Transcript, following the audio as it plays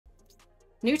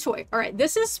New toy. All right,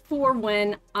 this is for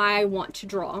when I want to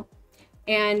draw.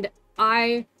 And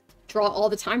I draw all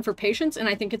the time for patients, and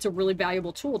I think it's a really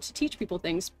valuable tool to teach people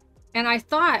things. And I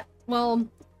thought, well,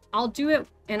 I'll do it,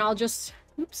 and I'll just,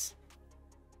 oops.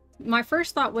 My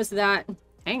first thought was that,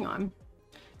 hang on.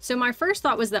 So my first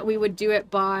thought was that we would do it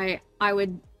by, I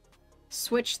would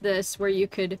switch this where you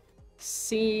could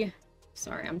see,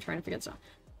 sorry, I'm trying to figure this out.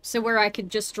 So where I could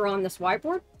just draw on this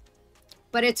whiteboard,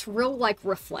 but it's real like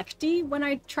reflecty when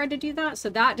I tried to do that. So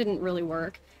that didn't really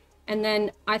work. And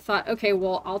then I thought, okay,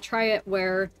 well, I'll try it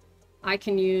where I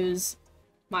can use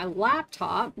my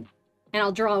laptop and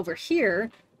I'll draw over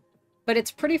here, but it's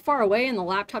pretty far away and the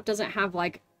laptop doesn't have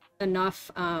like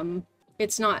enough,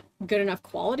 it's not good enough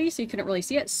quality, so you couldn't really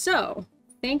see it. So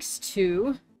thanks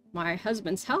to my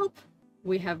husband's help,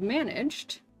 we have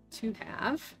managed to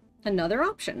have another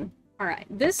option. All right,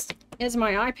 this is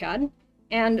my iPad,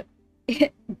 and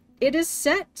it is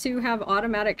set to have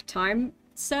automatic time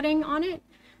setting on it.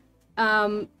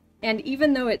 And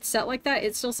even though it's set like that,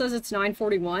 it still says it's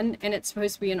 9:41 and it's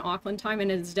supposed to be in Auckland time,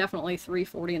 and it's definitely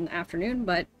 3:40 in the afternoon,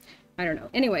 but I don't know.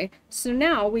 Anyway, so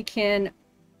now we can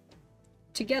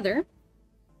together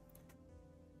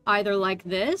either like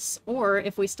this, or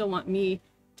if we still want me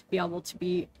to be able to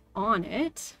be on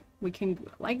it, we can go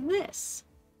like this.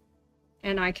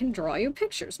 And I can draw you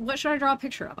pictures. What should I draw a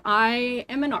picture of? I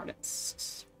am an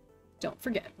artist. Don't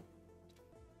forget.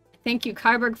 Thank you,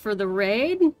 Kyberg, for the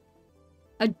raid.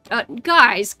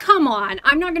 Guys, come on.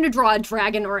 I'm not going to draw a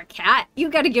dragon or a cat. You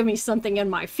got to give me something in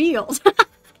my field.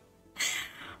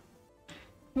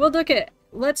 Well, look at,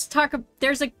 let's talk,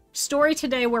 there's a story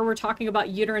today where we're talking about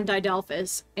uterine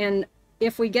didelphys. And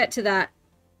if we get to that,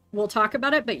 we'll talk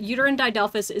about it. But uterine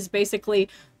didelphys is basically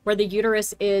where the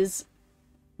uterus is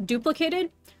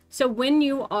duplicated. So when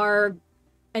you are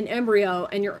an embryo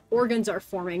and your organs are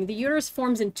forming, the uterus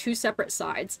forms in two separate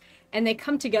sides, and they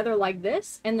come together like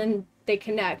this, and then they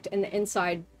connect and the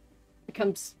inside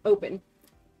becomes open.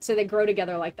 So they grow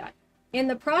together like that. In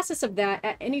the process of that,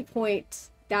 at any point,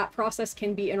 that process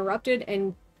can be interrupted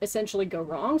and essentially go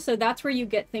wrong. So that's where you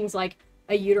get things like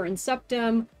a uterine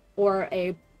septum or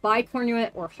a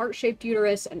bicornuate or heart-shaped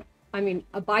uterus, and I mean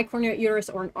a bicornuate uterus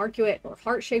or an arcuate or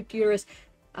heart-shaped uterus.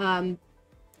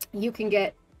 You can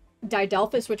get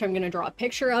didelphys, which I'm going to draw a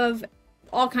picture of,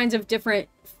 all kinds of different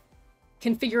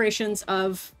configurations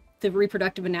of the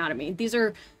reproductive anatomy. These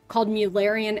are called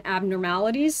Mullerian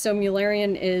abnormalities. So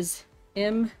Mullerian is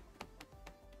M.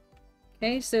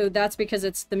 Okay, so that's because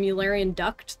it's the Mullerian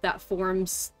duct that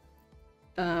forms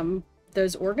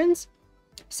those organs.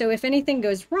 So if anything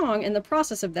goes wrong in the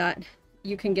process of that,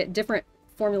 you can get different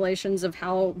formulations of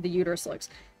how the uterus looks.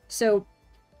 So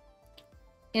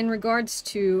in regards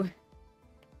to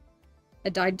a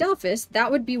didelphys,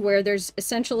 that would be where there's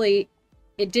essentially,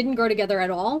 it didn't grow together at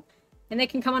all, and they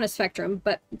can come on a spectrum,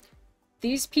 but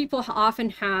these people often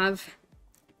have,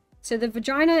 so the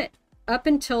vagina up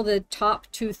until the top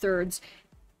 2/3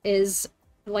 is,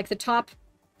 like the top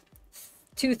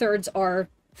 2/3 are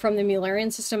from the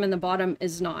Mullerian system and the bottom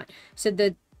is not. So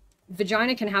the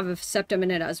vagina can have a septum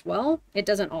in it as well. It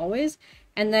doesn't always.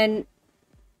 And then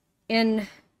in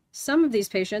some of these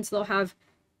patients, they'll have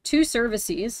two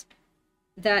cervices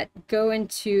that go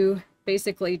into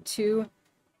basically two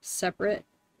separate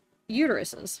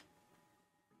uteruses.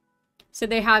 So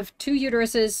they have two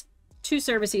uteruses, two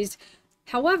cervices.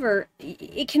 However,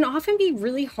 it can often be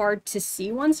really hard to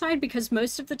see one side because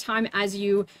most of the time as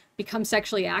you become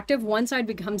sexually active, one side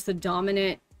becomes the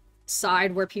dominant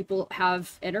side where people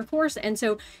have intercourse. And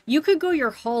so you could go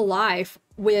your whole life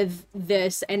with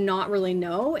this and not really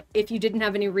know if you didn't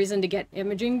have any reason to get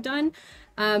imaging done.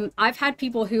 I've had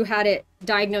people who had it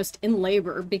diagnosed in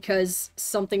labor because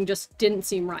something just didn't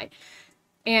seem right.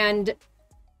 And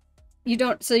you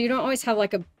don't always have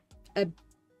like a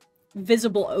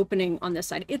visible opening on this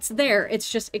side. It's there.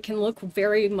 It's just, it can look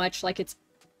very much like it's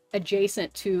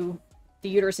adjacent to the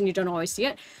uterus and you don't always see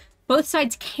it. Both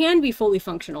sides can be fully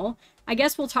functional. I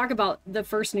guess we'll talk about the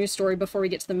first news story before we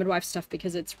get to the midwife stuff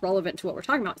because it's relevant to what we're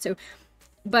talking about. So,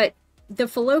 but the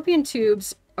fallopian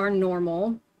tubes are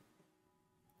normal,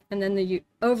 and then the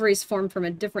ovaries form from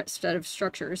a different set of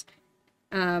structures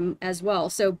as well.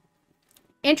 So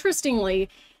interestingly,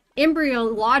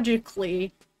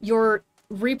 embryologically, your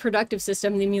reproductive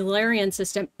system, the Mullerian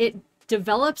system, it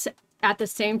develops at the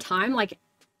same time, like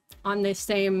on the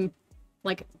same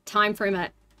like time frame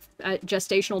at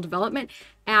gestational development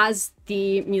as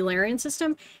the Mullerian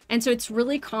system. And so it's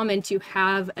really common to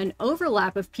have an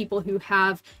overlap of people who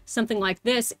have something like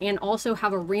this and also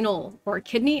have a renal or a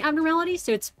kidney abnormality.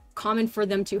 So it's common for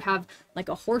them to have like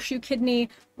a horseshoe kidney,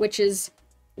 which is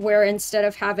where instead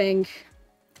of having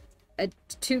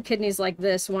two kidneys like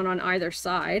this, one on either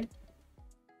side,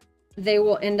 they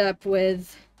will end up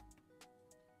with,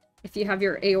 if you have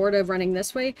your aorta running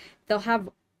this way, they'll have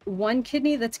one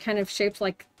kidney that's kind of shaped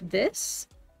like this,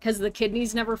 because the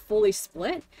kidneys never fully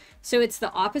split. So it's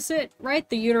the opposite, right?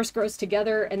 The uterus grows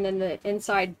together and then the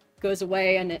inside goes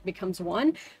away and it becomes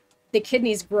one. The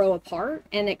kidneys grow apart,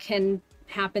 and it can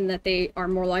happen that they are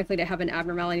more likely to have an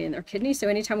abnormality in their kidney. So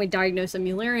anytime we diagnose a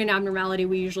Mullerian abnormality,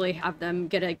 we usually have them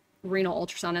get a renal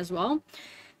ultrasound as well.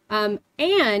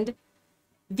 And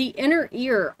the inner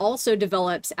ear also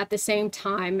develops at the same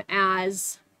time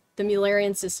as the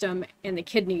Mullerian system and the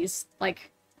kidneys,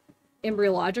 like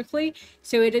embryologically.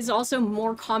 So it is also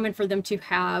more common for them to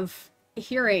have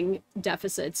hearing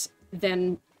deficits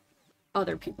than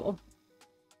other people.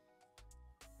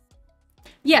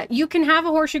 Yeah, you can have a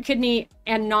horseshoe kidney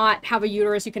and not have a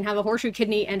uterus. You can have a horseshoe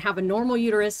kidney and have a normal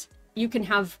uterus. You can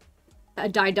have a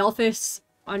didelphus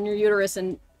on your uterus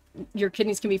and your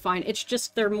kidneys can be fine. It's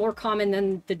just they're more common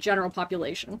than the general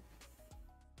population.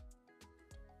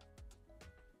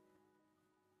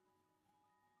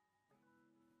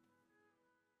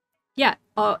 Yeah,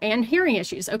 and hearing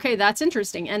issues. Okay, that's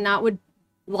interesting. And that would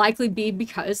likely be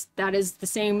because that is the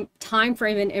same time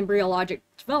frame in embryologic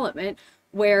development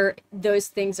where those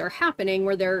things are happening,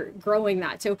 where they're growing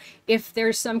that. So if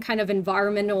there's some kind of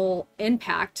environmental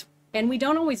impact, and we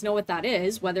don't always know what that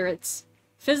is, whether it's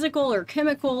physical or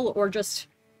chemical or just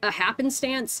a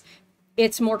happenstance,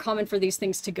 it's more common for these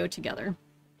things to go together.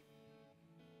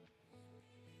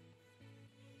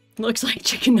 Looks like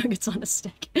chicken nuggets on a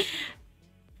stick.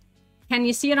 Can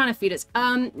you see it on a fetus?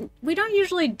 We don't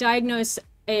usually diagnose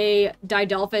a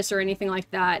didelphus or anything like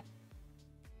that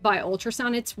by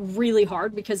ultrasound. It's really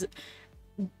hard because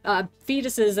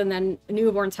fetuses and then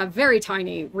newborns have very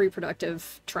tiny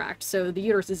reproductive tract, so the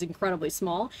uterus is incredibly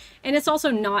small, and it's also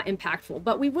not impactful.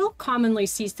 But we will commonly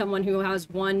see someone who has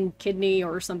one kidney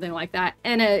or something like that,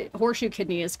 and a horseshoe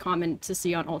kidney is common to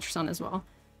see on ultrasound as well.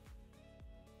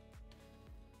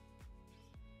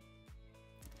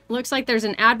 Looks like there's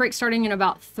an ad break starting in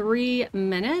about 3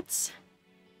 minutes.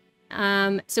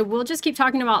 So we'll just keep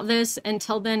talking about this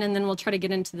until then, and then we'll try to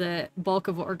get into the bulk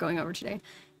of what we're going over today.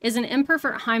 Is an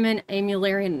imperfect hymen a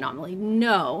Mullerian anomaly?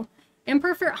 No.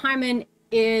 Imperfect hymen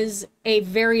is a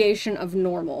variation of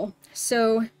normal.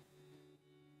 So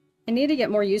I need to get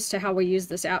more used to how we use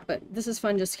this app, but this is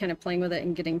fun just kind of playing with it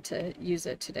and getting to use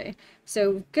it today.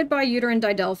 So goodbye uterine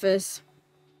didelphus.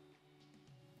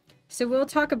 So we'll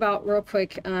talk about real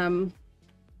quick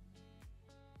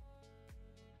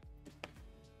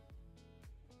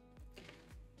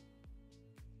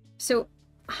so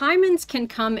hymens can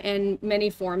come in many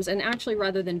forms, and actually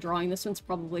rather than drawing, this one's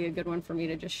probably a good one for me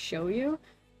to just show you.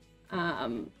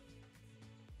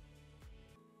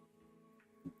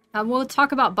 We'll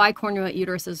talk about bicornuate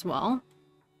uterus as well.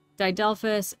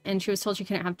 Didelphus, and she was told she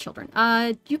couldn't have children.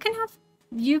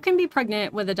 You can be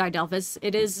pregnant with a didelphus.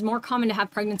 It is more common to have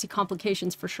pregnancy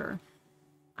complications for sure.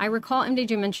 I recall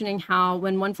MDJ mentioning how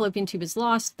when one fallopian tube is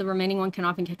lost, the remaining one can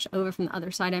often catch over from the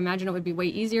other side. I imagine it would be way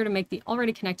easier to make the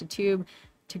already connected tube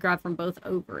to grab from both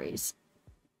ovaries.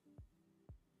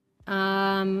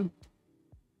 Not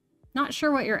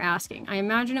sure what you're asking. I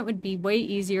imagine it would be way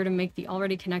easier to make the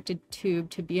already connected tube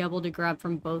to be able to grab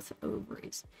from both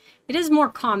ovaries. It is more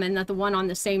common that the one on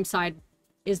the same side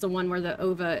is the one where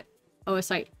the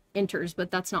oocyte enters, but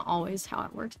that's not always how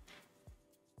it works.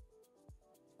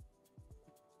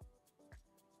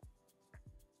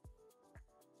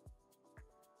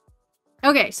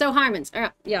 Okay, so hymens.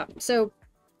 Yeah, so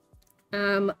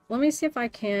let me see if I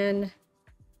can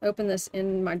open this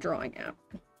in my drawing app.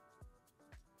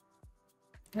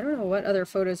 I don't know what other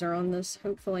photos are on this.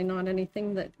 Hopefully not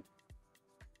anything that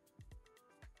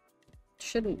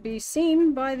shouldn't be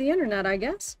seen by the internet, I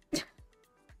guess.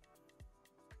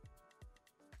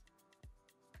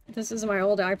 This is my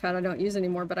old iPad I don't use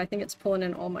anymore, but I think it's pulling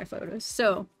in all my photos.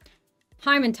 So,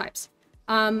 hymen types.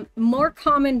 More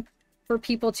common for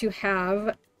people to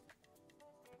have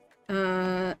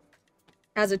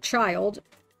as a child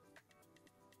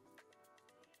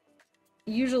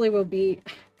usually will be,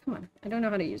 come on, I don't know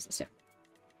how to use this yet.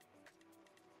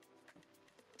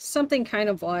 Something kind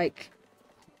of like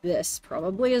this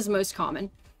probably is most common.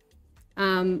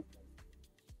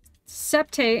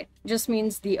 Septate just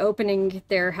means the opening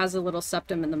there has a little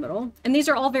septum in the middle. And these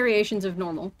are all variations of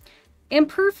normal.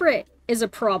 Imperforate is a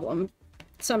problem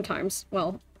sometimes.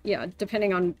 Well, yeah,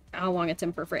 depending on how long it's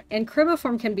imperforate. And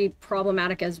cribiform can be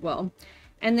problematic as well.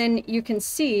 And then you can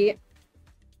see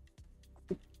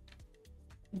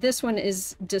this one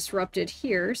is disrupted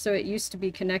here. So it used to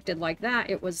be connected like that.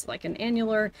 It was like an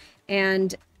annular,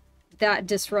 and that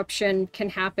disruption can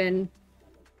happen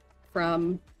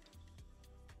from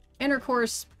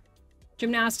intercourse,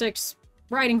 gymnastics,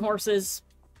 riding horses,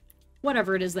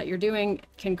 whatever it is that you're doing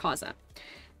can cause that.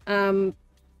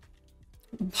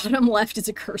 Bottom left is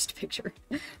a cursed picture.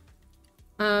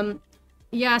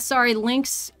 Yeah, sorry,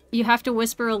 links, you have to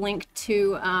whisper a link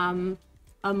to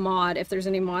a mod. If there's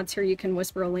any mods here, you can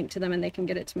whisper a link to them and they can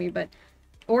get it to me, but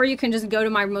or you can just go to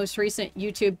my most recent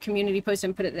YouTube community post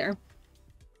and put it there.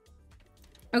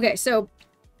 Okay, so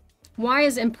why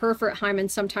is imperforate hymen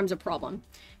sometimes a problem?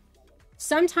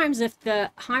 Sometimes if the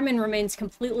hymen remains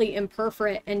completely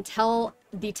imperforate until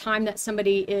the time that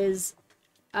somebody is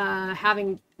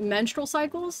having menstrual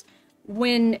cycles,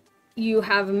 when you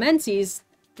have menses,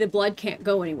 the blood can't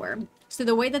go anywhere. So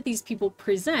the way that these people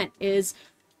present is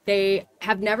they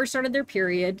have never started their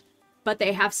period, but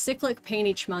they have cyclic pain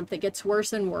each month that gets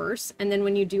worse and worse. And then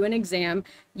when you do an exam,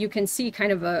 you can see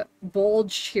kind of a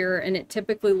bulge here, and it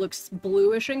typically looks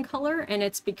bluish in color. And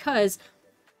it's because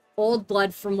old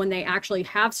blood from when they actually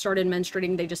have started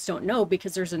menstruating, they just don't know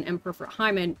because there's an imperforate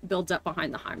hymen builds up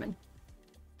behind the hymen.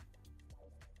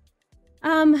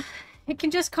 It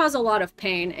can just cause a lot of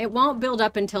pain. It won't build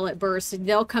up until it bursts.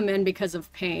 They'll come in because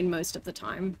of pain most of the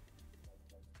time.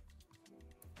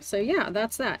 So yeah,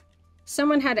 that's that.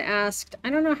 Someone had asked, I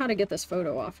don't know how to get this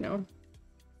photo off now.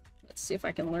 Let's see if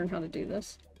I can learn how to do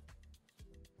this.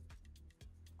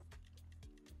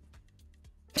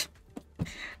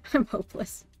 I'm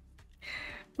hopeless.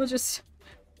 We'll just,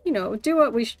 you know, do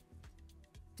what we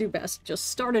do best. Just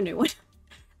start a new one.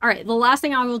 All right, the last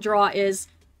thing I will draw is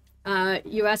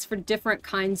you asked for different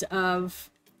kinds of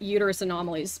uterus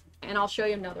anomalies, and I'll show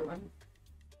you another one.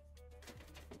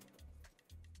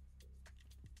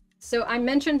 So I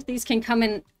mentioned these can come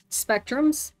in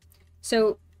spectrums.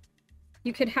 So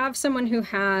you could have someone who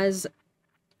has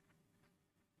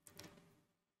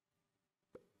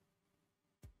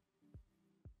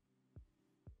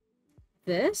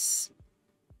this.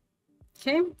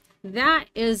 Okay, that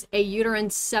is a uterine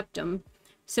septum.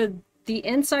 So the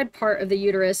inside part of the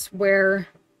uterus where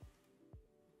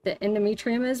the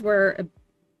endometrium is, where an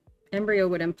embryo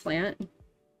would implant,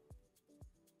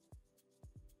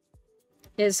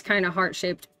 is kind of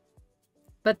heart-shaped.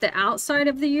 But the outside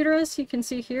of the uterus, you can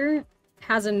see here,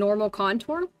 has a normal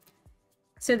contour.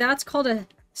 So that's called a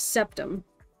septum.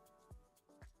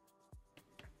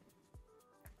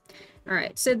 All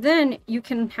right, so then you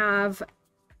can have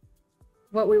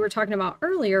what we were talking about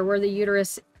earlier, where the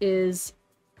uterus is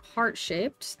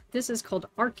heart-shaped. This is called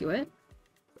arcuate.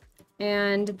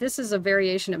 And this is a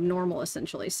variation of normal,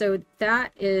 essentially. So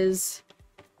that is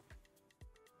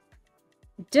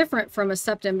different from a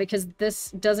septum because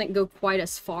this doesn't go quite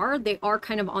as far. They are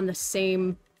kind of on the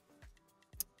same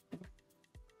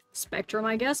spectrum,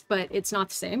 I guess, but it's not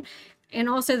the same. And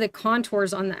also the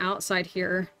contours on the outside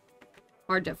here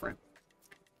are different.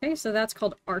 Okay, so that's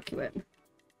called arcuate.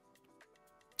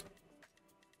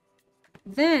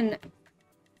 Then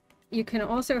you can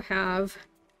also have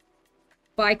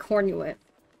bicornuate.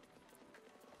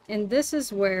 And this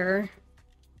is where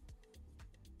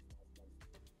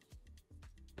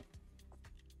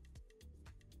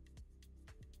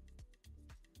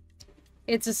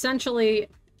it's essentially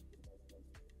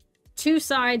two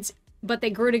sides, but they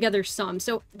grew together some.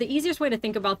 So the easiest way to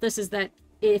think about this is that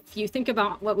if you think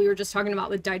about what we were just talking about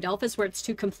with didelphys, where it's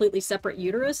two completely separate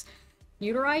uteri,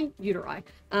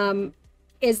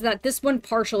 is that this one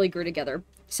partially grew together.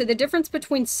 So the difference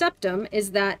between septum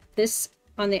is that this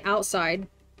on the outside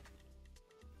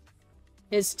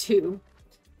is two.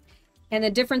 And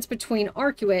the difference between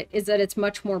arcuate is that it's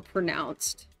much more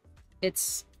pronounced.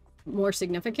 It's more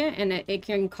significant, and it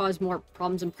can cause more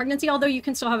problems in pregnancy, although you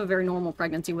can still have a very normal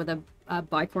pregnancy with a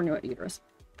bicornuate uterus.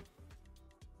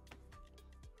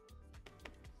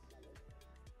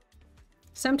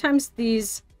 Sometimes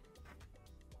these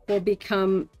will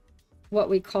become what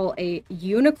we call a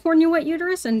unicornuate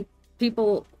uterus, and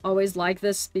people always like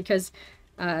this because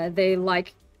they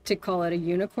like to call it a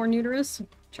unicorn uterus,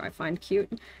 which I find cute.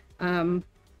 And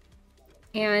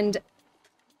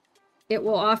it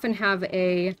will often have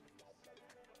a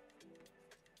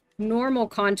normal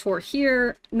contour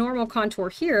here,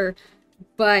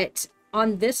 but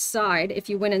on this side, if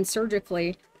you went in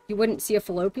surgically, you wouldn't see a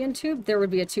fallopian tube. There would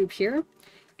be a tube here.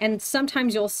 And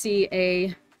sometimes you'll see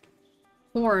a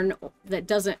horn that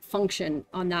doesn't function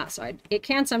on that side. It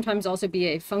can sometimes also be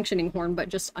a functioning horn, but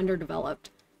just underdeveloped.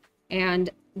 And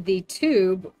the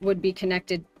tube would be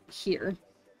connected here.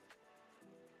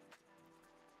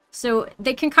 So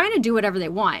they can kind of do whatever they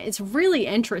want. It's really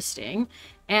interesting.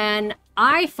 And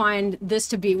I find this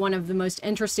to be one of the most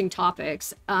interesting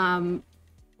topics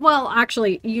Well,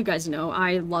 actually, you guys know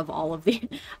I love all of the,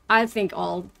 I think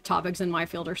all topics in my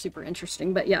field are super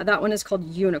interesting. But yeah, that one is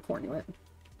called unicornuate.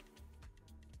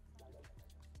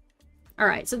 All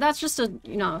right, so that's just a,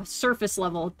 surface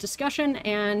level discussion,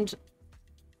 and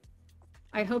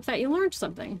I hope that you learned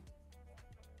something.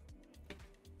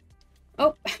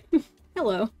 Oh,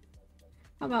 hello.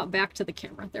 How about back to the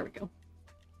camera? There we go.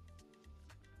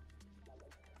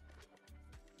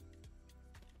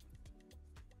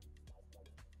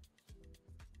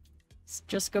 Let's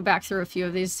just go back through a few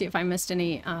of these, see if I missed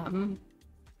any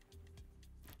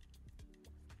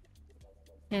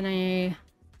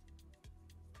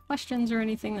questions or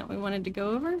anything that we wanted to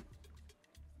go over.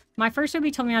 My first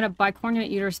OB told me I had a bicornuate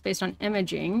uterus based on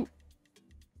imaging,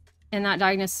 and that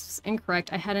diagnosis is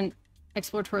incorrect. I hadn't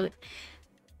exploratorily.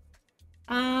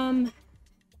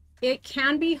 It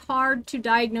can be hard to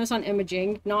diagnose on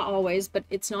imaging, not always, but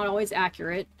it's not always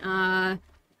accurate. But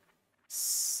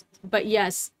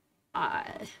yes,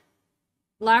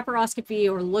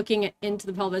 laparoscopy or looking into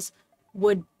the pelvis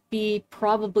would be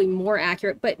probably more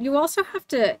accurate, but you also have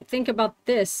to think about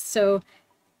this. So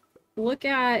look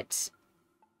at,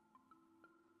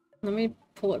 let me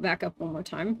pull it back up one more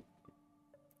time.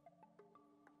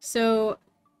 So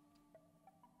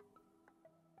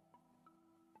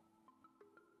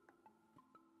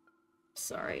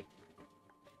sorry.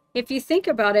 If you think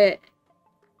about it,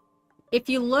 if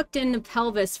you looked in the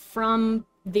pelvis from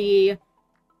the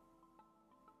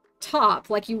top,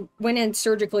 like you went in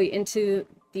surgically into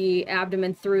the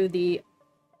abdomen through the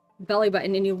belly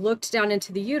button and you looked down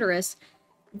into the uterus,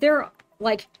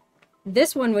 like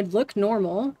this one would look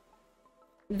normal.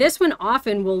 This one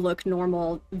often will look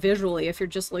normal visually if you're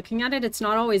just looking at it. It's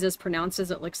not always as pronounced as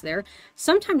it looks there.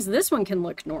 Sometimes this one can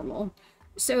look normal.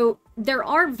 So there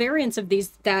are variants of these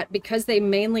that, because they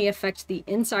mainly affect the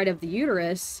inside of the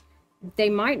uterus, they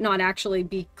might not actually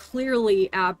be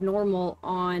clearly abnormal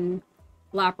on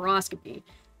laparoscopy.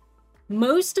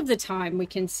 Most of the time we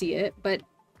can see it, but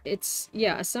it's,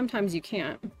 yeah, sometimes you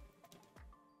can't.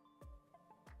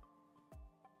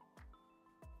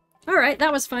 All right,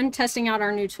 that was fun testing out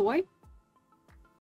our new toy.